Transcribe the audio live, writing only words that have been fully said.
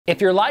If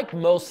you're like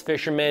most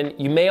fishermen,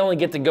 you may only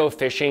get to go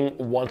fishing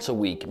once a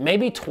week,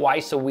 maybe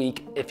twice a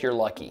week if you're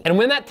lucky. And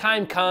when that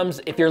time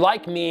comes, if you're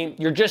like me,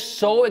 you're just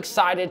so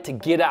excited to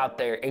get out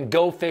there and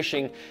go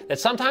fishing that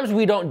sometimes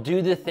we don't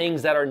do the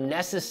things that are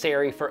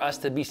necessary for us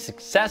to be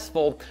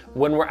successful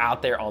when we're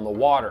out there on the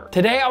water.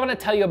 Today, I want to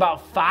tell you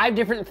about 5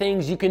 different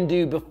things you can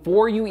do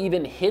before you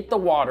even hit the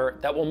water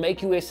that will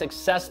make you a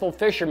successful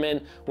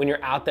fisherman when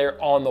you're out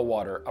there on the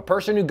water, a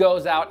person who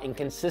goes out and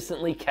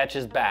consistently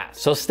catches bass.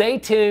 So stay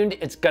tuned.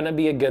 It's gonna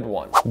be a good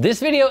one. This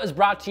video is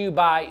brought to you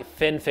by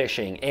Fin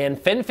Fishing, and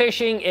Fin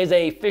Fishing is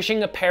a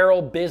fishing apparel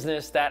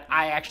business that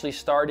I actually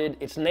started.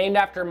 It's named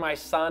after my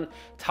son,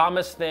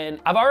 Thomas Finn.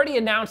 I've already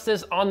announced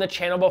this on the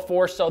channel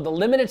before, so the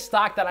limited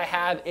stock that I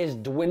have is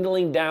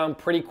dwindling down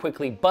pretty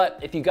quickly.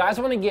 But if you guys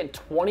want to get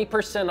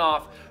 20%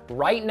 off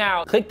right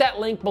now, click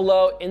that link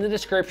below in the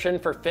description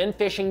for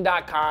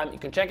finfishing.com. You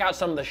can check out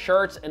some of the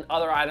shirts and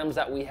other items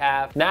that we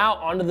have. Now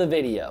onto the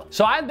video.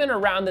 So I've been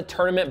around the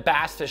tournament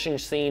bass fishing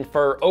scene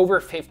for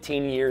over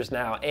 15 years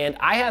now, and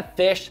I have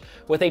fished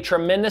with a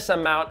tremendous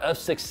amount of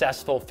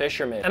successful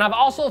fishermen. And I've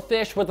also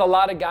fished with a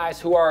lot of guys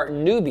who are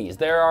newbies.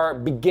 There are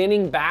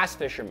beginning bass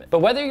fishermen. But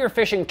whether you're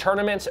fishing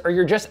tournaments or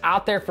you're just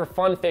out there for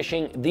fun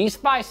fishing, these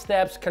 5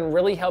 steps can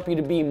really help you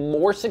to be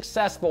more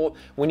successful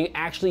when you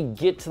actually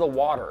get to the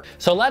water.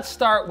 So let's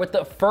start with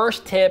the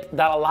first tip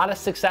that a lot of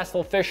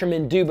successful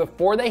fishermen do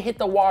before they hit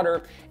the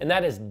water, and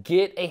that is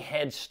get a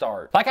head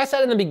start. Like I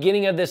said in the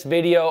beginning of this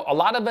video, a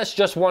lot of us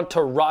just want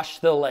to rush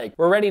the lake.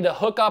 We're ready to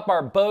hook up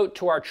our boat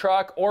to our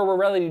truck, or we're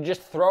ready to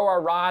just throw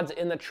our rods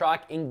in the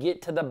truck and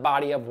get to the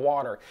body of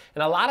water.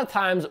 And a lot of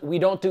times we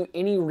don't do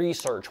any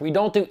research. We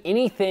don't do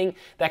anything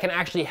that can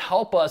actually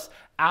help us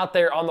out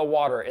there on the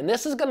water. And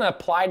this is gonna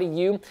apply to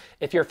you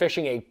if you're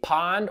fishing a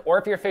pond or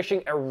if you're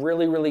fishing a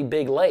really, really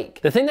big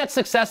lake. The thing that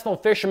successful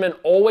fishermen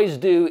always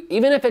do,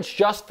 even if it's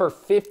just for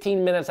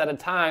 15 minutes at a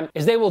time,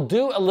 is they will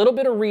do a little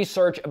bit of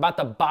research about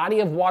the body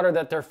of water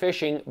that they're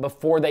fishing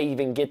before they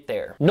even get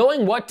there.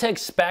 Knowing what to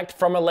expect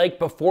from a lake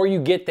before you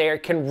get there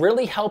can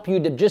really help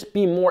you to just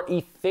be more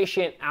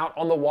efficient out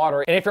on the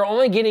water. And if you're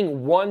only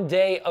getting 1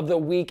 day of the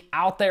week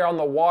out there on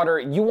the water,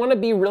 you wanna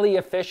be really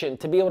efficient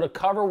to be able to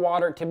cover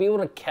water, to be able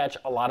to catch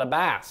a lot of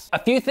bass. A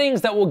few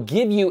things that will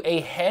give you a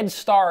head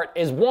start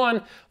is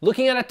 1,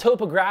 looking at a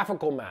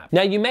topographical map.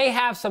 Now you may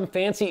have some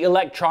fancy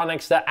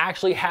electronics that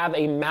actually have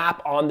a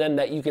map on them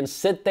that you can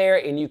sit there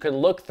and you can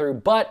look through,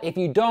 but if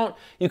you don't,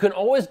 you can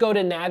always go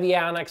to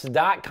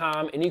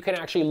navionics.com and you can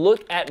actually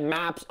look at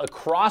maps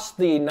across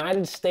the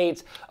United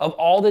States of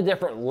all the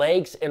different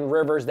lakes and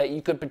rivers that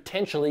you could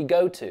potentially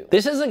go to.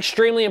 This is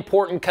extremely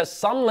important because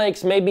some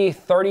lakes may be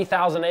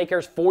 30,000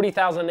 acres,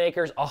 40,000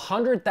 acres,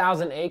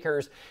 100,000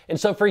 acres, and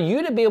so for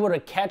you to be able to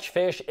catch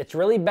fish, it's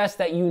really best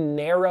that you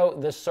narrow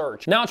the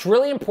search. Now, it's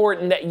really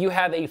important that you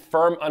have a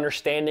firm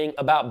understanding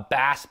about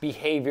bass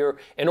behavior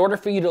in order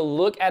for you to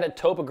look at a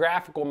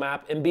topographical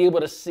map and be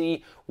able to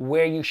see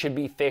where you should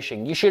be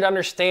fishing. You should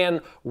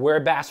understand where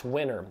bass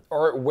winter,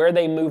 or where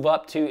they move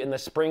up to in the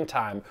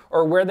springtime,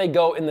 or where they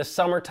go in the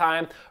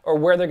summertime, or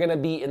where they're gonna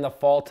be in the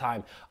fall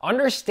time.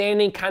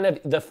 Understanding kind of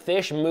the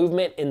fish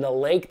movement in the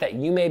lake that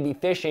you may be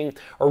fishing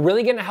are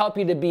really gonna help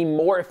you to be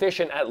more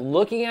efficient at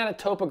looking at a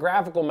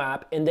topographical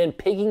map and then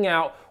picking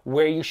out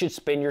where you should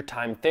spend your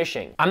time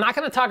fishing. I'm not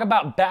gonna talk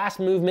about bass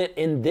movement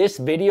in this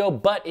video,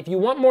 but if you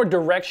want more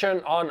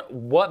direction on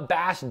what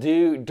bass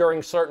do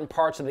during certain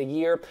parts of the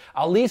year,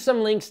 I'll leave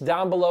some links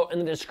down below in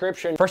the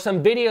description for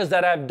some videos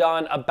that I've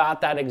done about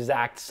that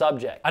exact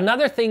subject.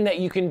 Another thing that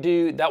you can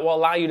do that will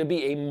allow you to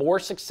be a more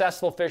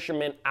successful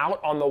fisherman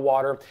out on the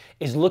water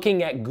is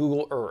looking at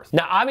Google Earth.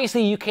 Now,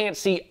 obviously you can't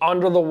see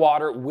under the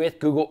water with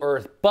Google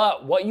Earth,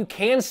 but what you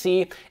can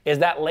see is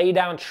that lay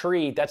down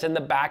tree that's in the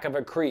back of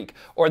a creek,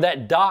 or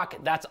that dock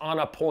that's on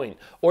a point,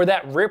 or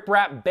that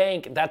riprap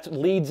bank that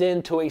leads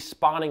into a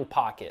spawning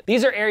pocket.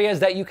 These are areas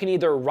that you can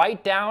either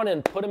write down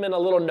and put them in a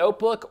little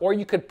notebook, or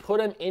you could put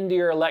them into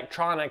your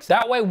electronics.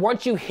 That way,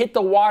 once you hit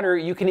the water,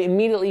 you can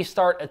immediately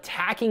start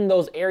attacking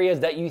those areas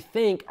that you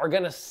think are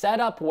gonna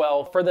set up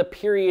well for the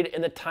period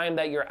and the time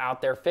that you're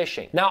out there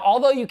fishing. Now,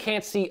 although you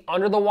can't see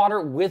under the water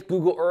with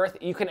Google Earth,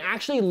 you can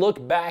actually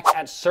look back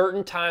at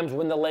certain times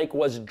when the lake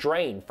was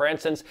drained. For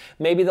instance,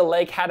 maybe the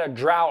lake had a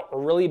drought, a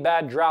really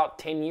bad drought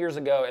 10 years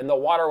ago, and the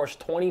water was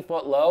 20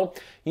 foot low.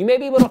 You may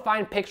be able to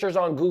find pictures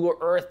on Google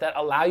Earth that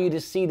allow you to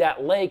see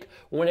that lake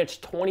when it's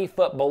 20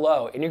 foot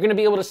below. And you're gonna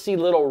be able to see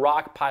little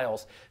rock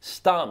piles,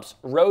 stumps,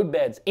 road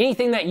beds,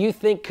 anything that you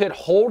think could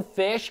hold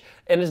fish,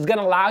 and is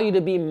gonna allow you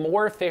to be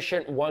more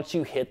efficient once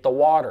you hit the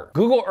water.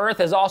 Google Earth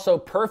is also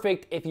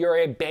perfect if you're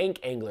a bank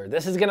angler.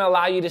 This is gonna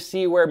allow you to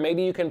see where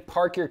maybe you can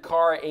park your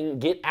car and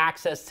get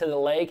access to the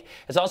lake.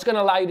 It's also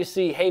gonna allow you to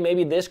see, hey,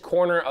 maybe this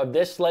corner of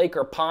this lake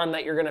or pond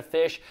that you're gonna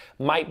fish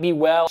might be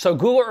well. So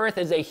Google Earth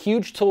is a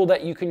huge tool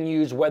that you can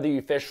use whether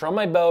you fish from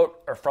a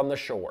boat or from the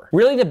shore.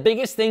 Really, the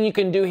biggest thing you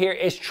can do here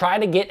is try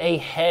to get a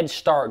head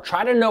start.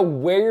 Try to know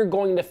where you're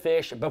going to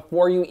fish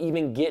before you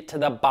even get to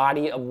the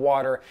body of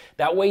water.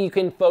 That way you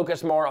can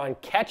focus more on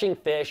catching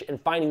fish and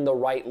finding the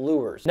right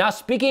lures. Now,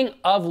 speaking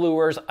of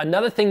lures,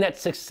 another thing that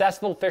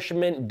successful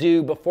fishermen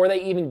do before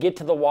they even get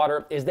to the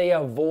water is they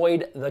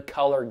avoid the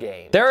color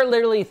game. There are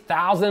literally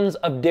thousands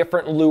of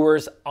different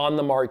lures on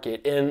the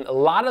market, and a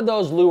lot of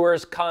those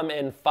lures come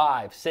in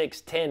 5, 6,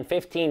 10,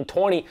 15,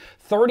 20,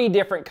 30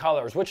 different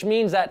colors, which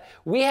means that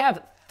we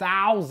have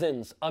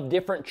thousands of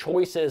different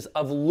choices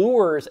of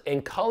lures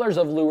and colors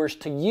of lures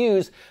to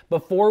use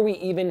before we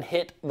even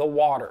hit the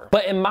water.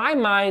 But in my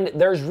mind,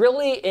 there's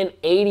really an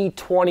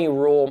 80-20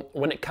 rule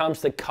when it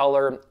comes to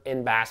color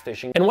in bass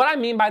fishing. And what I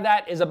mean by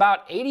that is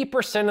about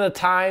 80% of the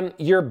time,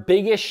 your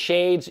biggest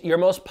shades, your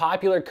most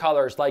popular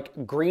colors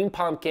like green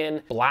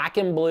pumpkin, black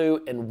and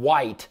blue, and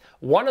white,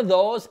 one of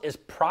those is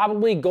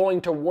probably going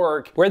to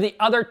work, where the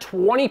other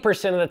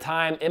 20% of the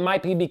time, it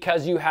might be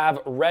because you have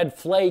red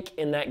flake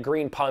in that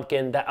green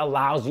pumpkin that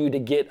allows you to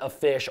get a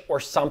fish or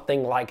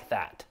something like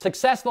that.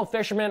 Successful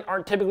fishermen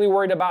aren't typically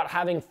worried about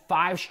having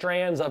 5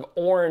 strands of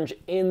orange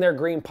in their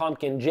green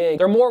pumpkin jig.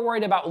 They're more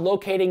worried about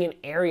locating an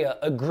area,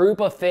 a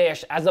group of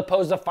fish, as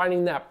opposed to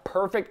finding that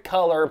perfect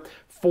color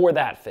for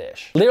that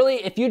fish.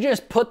 Literally, if you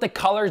just put the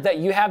colors that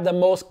you have the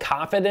most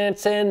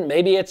confidence in,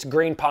 maybe it's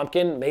green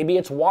pumpkin, maybe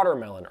it's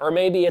watermelon, or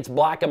maybe it's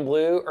black and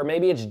blue, or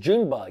maybe it's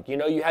June bug. You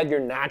know, you have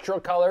your natural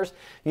colors,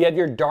 you have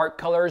your dark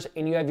colors,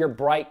 and you have your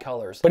bright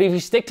colors. But if you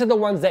stick to the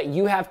ones that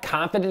you have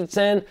confidence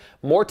in,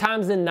 more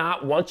times than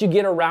not, once you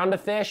get around a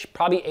fish,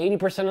 probably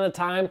 80% of the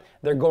time,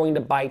 they're going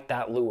to bite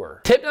that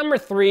lure. Tip number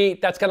 3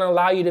 that's gonna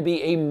allow you to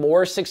be a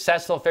more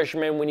successful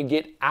fisherman when you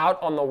get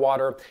out on the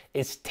water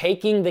is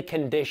taking the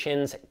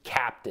conditions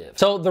captive.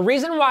 So the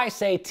reason why I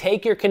say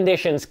take your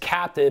conditions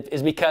captive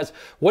is because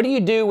what do you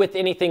do with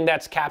anything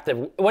that's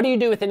captive? What do you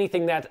do with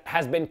anything that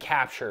has been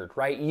captured,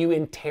 right? You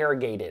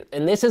interrogate it.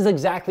 And this is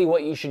exactly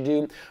what you should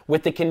do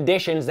with the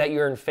conditions that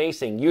you're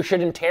facing. You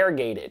should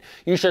interrogate it.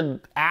 You should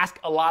ask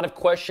a lot of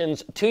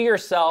questions to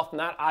yourself,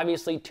 not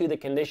obviously to the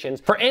conditions.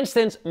 For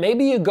instance,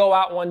 maybe you go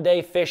out one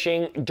day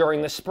fishing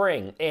during the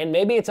spring, and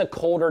maybe it's a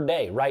colder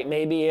day, right?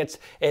 Maybe it's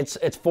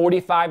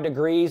 45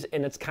 degrees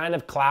and it's kind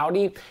of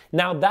cloudy.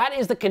 Now that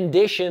is the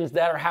conditions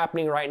that are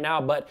happening right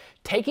now, but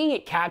taking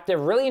it captive,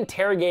 really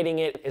interrogating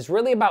it, is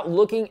really about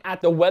looking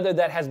at the weather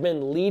that has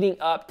been leading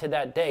up to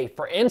that day.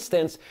 For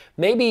instance,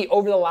 maybe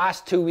over the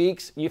last 2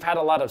 weeks, you've had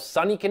a lot of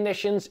sunny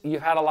conditions,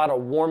 you've had a lot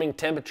of warming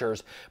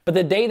temperatures, but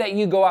the day that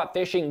you go out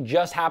fishing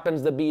just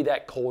happens to be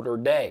that colder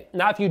day.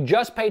 Now, if you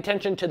just pay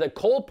attention to the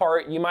cold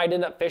part, you might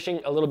end up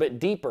fishing a little bit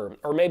deeper,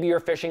 or maybe you're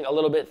fishing a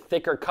little bit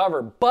thicker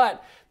cover.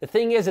 But the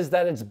thing is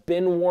that it's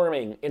been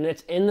warming and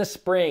it's in the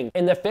spring,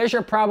 and the fish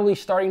are probably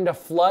starting to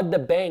flood the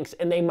banks,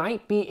 and they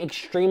might be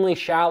extremely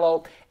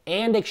shallow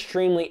and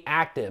extremely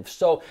active.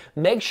 So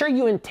make sure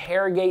you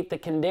interrogate the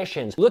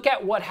conditions. Look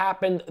at what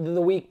happened the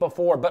week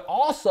before, but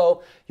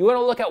also you want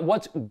to look at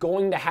what's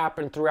going to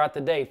happen throughout the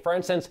day. For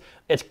instance,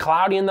 it's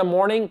cloudy in the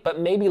morning, but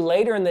maybe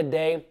later in the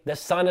day, the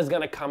sun is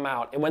going to come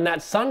out. And when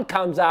that sun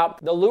comes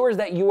out, the lures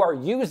that you are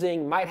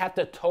using might have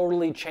to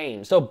totally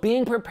change. So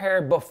being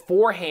prepared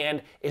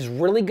beforehand is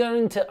really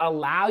going to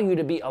allow you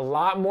to be a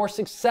lot more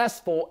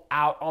successful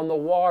out on the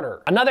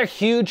water. Another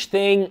huge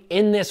thing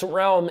in this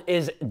realm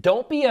is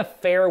don't be a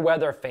fair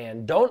weather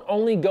fan. Don't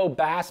only go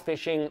bass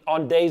fishing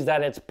on days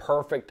that it's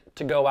perfect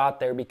to go out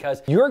there,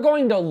 because you're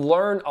going to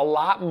learn a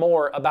lot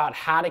more about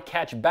how to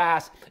catch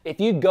bass if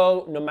you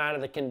go no matter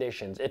the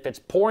conditions. If it's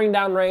pouring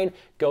down rain,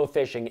 go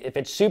fishing. If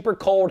it's super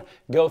cold,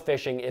 go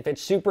fishing. If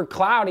it's super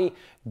cloudy,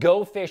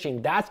 go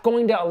fishing. That's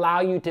going to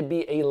allow you to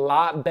be a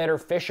lot better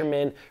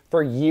fisherman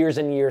for years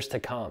and years to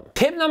come.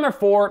 Tip number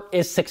 4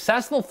 is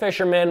successful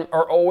fishermen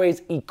are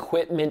always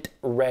equipment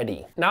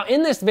ready. Now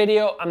in this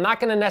video, I'm not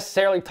gonna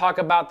necessarily talk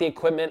about the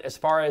equipment as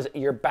far as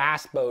your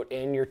bass boat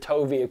and your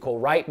tow vehicle,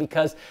 right?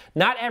 Because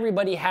not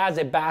everybody has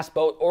a bass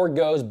boat or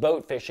goes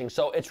boat fishing.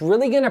 So it's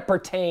really gonna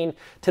pertain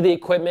to the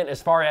equipment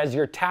as far as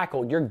your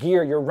tackle, your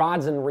gear, your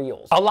rods and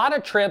reels. A lot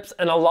of trips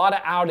and a lot of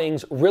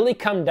outings really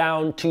come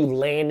down to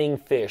landing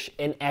fish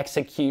and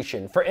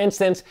execution. For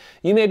instance,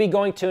 you may be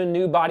going to a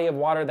new body of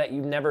water that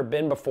you've never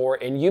been before,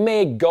 and you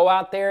may go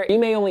out there, you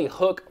may only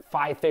hook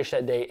 5 fish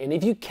that day. And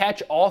if you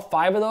catch all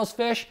 5 of those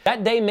fish,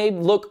 that day may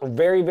look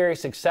very, very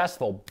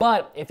successful.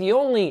 But if you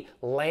only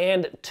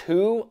land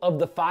 2 of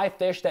the 5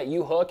 fish that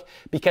you hook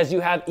because you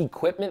have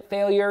equipment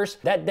failures,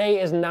 that day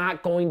is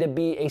not going to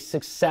be a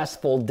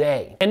successful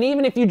day. And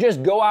even if you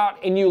just go out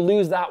and you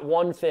lose that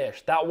one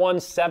fish, that one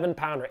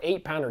 7-pounder,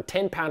 8-pounder,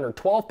 10-pounder,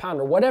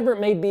 12-pounder, whatever it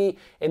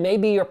may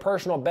be your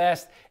personal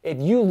best. If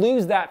you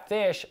lose that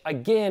fish,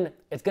 again,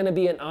 it's gonna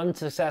be an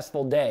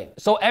unsuccessful day.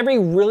 So every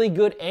really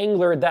good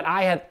angler that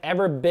I have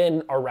ever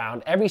been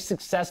around, every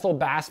successful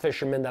bass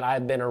fisherman that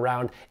I've been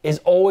around is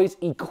always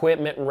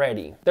equipment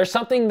ready. There's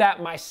something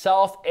that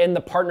myself and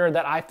the partner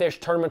that I fish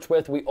tournaments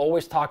with, we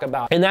always talk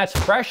about, and that's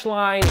fresh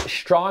line,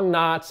 strong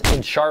knots,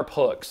 and sharp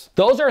hooks.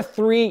 Those are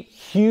three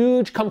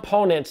huge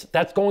components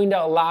that's going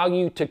to allow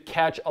you to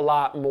catch a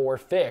lot more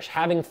fish.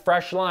 Having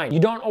fresh line. You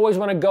don't always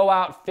want to go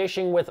out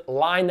fishing with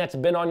line that's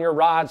been on your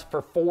rods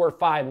for 4 or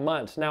 5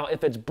 months. Now,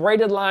 if it's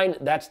braided line,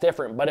 that's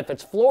different, but if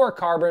it's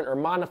fluorocarbon or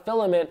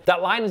monofilament,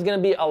 that line is going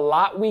to be a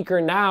lot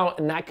weaker now,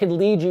 and that could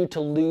lead you to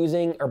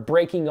losing or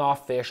breaking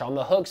off fish on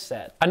the hook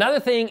set. Another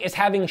thing is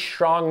having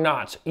strong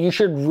knots. You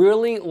should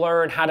really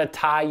learn how to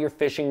tie your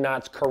fishing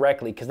knots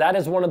correctly, because that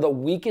is one of the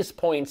weakest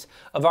points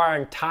of our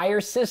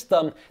entire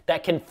system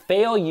that can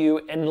fail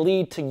you and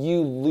lead to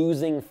you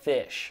losing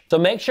fish. So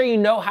make sure you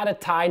know how to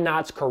tie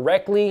knots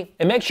correctly,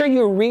 and make sure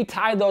you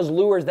retie those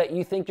lures that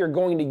you think you're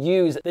going to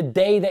use the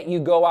day that you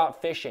go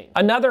out fishing.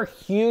 Another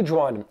huge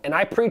one, and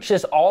I preach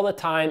this all the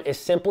time, is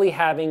simply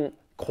having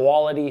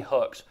quality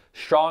hooks,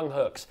 strong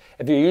hooks.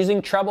 If you're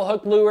using treble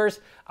hook lures,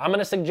 I'm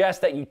gonna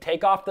suggest that you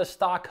take off the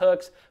stock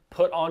hooks,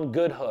 put on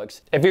good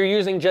hooks. If you're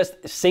using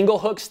just single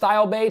hook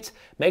style baits,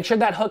 make sure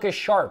that hook is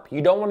sharp.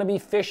 You don't want to be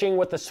fishing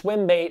with a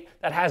swim bait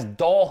that has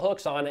dull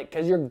hooks on it,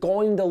 because you're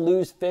going to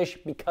lose fish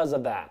because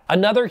of that.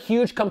 Another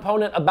huge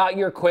component about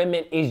your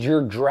equipment is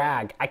your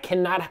drag. I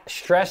cannot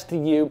stress to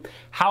you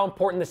how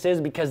important this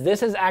is, because this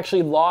has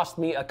actually lost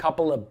me a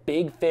couple of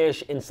big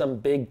fish in some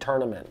big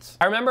tournaments.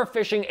 I remember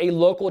fishing a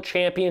local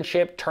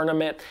championship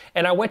tournament,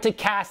 and I went to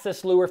cast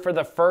this lure for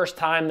the first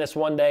time this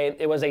one day.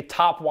 It was a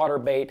top water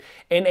bait,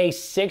 and a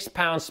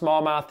 6-pound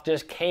smallmouth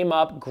just came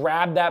up,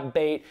 grabbed that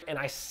bait, and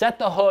I set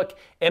the hook,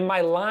 and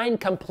my line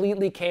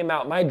completely came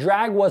out. My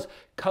drag was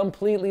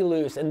completely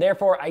loose, and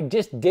therefore I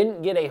just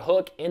didn't get a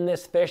hook in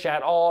this fish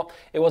at all.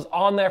 It was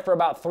on there for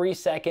about 3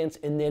 seconds,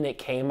 and then it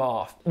came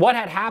off. What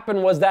had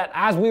happened was that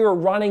as we were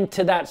running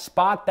to that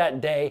spot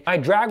that day, my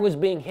drag was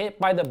being hit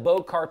by the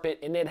boat carpet,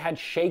 and it had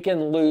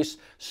shaken loose,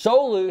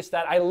 so loose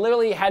that I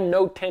literally had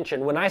no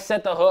tension. When I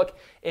set the hook,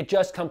 it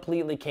just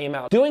completely came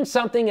out. Doing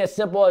something as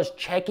simple as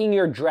checking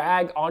your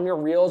drag on your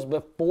reels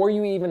before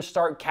you even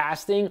start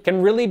casting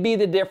can really be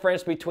the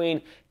difference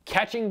between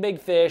catching big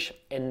fish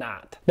and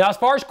not. Now, as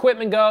far as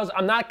equipment goes,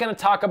 I'm not gonna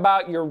talk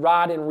about your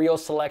rod and reel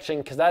selection,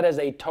 because that is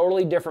a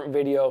totally different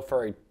video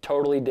for a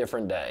totally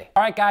different day.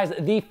 All right, guys,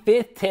 the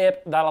 5th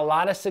tip that a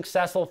lot of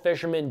successful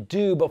fishermen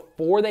do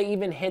before they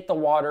even hit the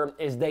water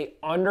is they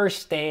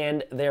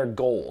understand their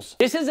goals.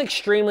 This is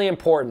extremely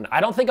important.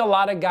 I don't think a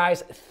lot of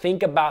guys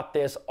think about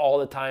this all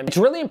the time. It's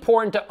really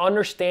important to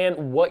understand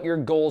what your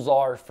goals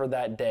are for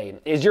that day.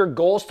 Is your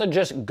goals to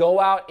just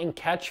go out and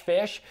catch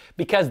fish?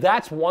 Because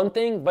that's one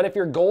thing, but if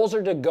your goals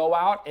are to go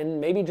out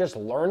and maybe just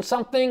learn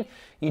something,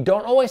 you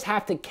don't always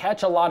have to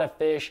catch a lot of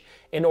fish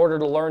in order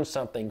to learn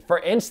something. For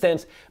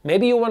instance,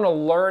 maybe you want to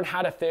learn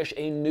how to fish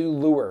a new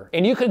lure,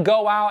 and you could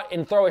go out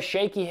and throw a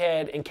shaky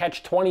head and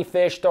catch 20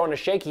 fish throwing a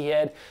shaky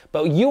head,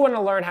 but you want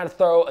to learn how to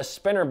throw a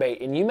spinner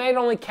bait, and you may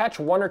only catch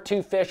 1 or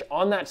 2 fish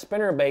on that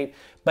spinner bait,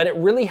 but it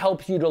really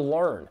helps you to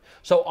learn.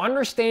 So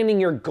understanding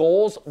your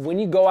goals when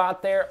you go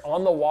out there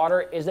on the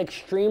water is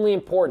extremely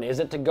important. Is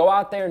it to go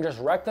out there and just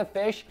wreck the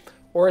fish,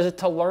 or is it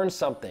to learn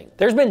something?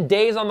 There's been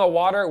days on the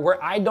water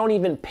where I don't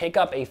even pick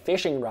up a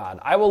fishing rod.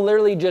 I will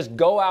literally just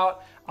go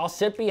out, I'll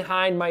sit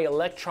behind my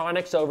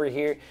electronics over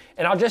here,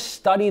 and I'll just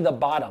study the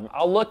bottom.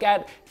 I'll look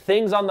at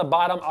things on the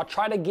bottom. I'll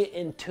try to get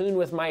in tune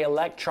with my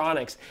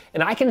electronics.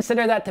 And I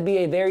consider that to be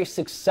a very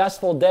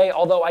successful day,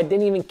 although I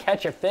didn't even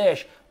catch a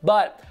fish,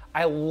 but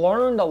I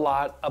learned a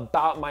lot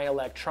about my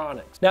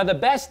electronics. Now, the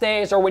best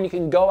days are when you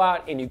can go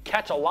out and you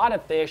catch a lot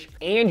of fish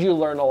and you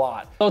learn a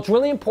lot. So it's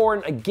really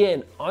important,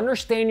 again,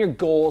 understand your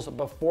goals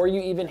before you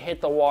even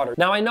hit the water.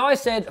 Now, I know I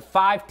said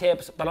 5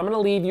 tips, but I'm gonna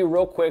leave you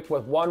real quick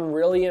with one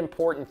really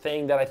important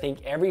thing that I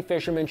think every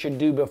fisherman should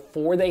do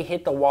before they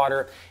hit the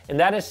water, and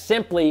that is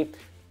simply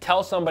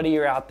tell somebody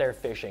you're out there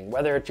fishing.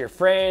 Whether it's your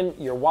friend,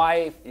 your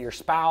wife, your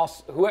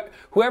spouse,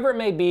 whoever it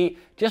may be,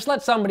 just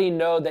let somebody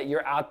know that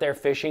you're out there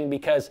fishing,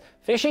 because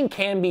fishing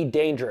can be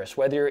dangerous,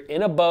 whether you're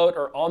in a boat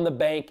or on the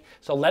bank.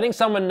 So letting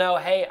someone know,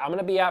 hey, I'm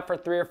gonna be out for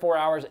 3 or 4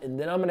 hours and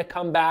then I'm gonna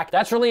come back,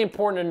 that's really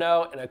important to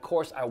know. And of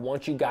course, I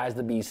want you guys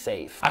to be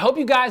safe. I hope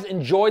you guys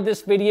enjoyed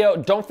this video.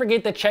 Don't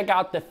forget to check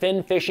out the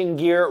fin fishing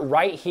gear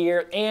right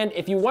here. And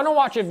if you wanna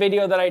watch a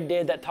video that I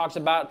did that talks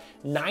about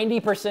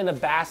 90%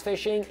 of bass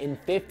fishing in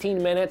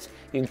 15 minutes,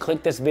 you can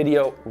click this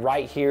video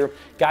right here.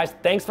 Guys,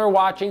 thanks for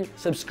watching.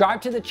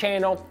 Subscribe to the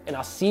channel, and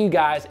I'll see you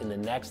guys in the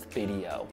next video.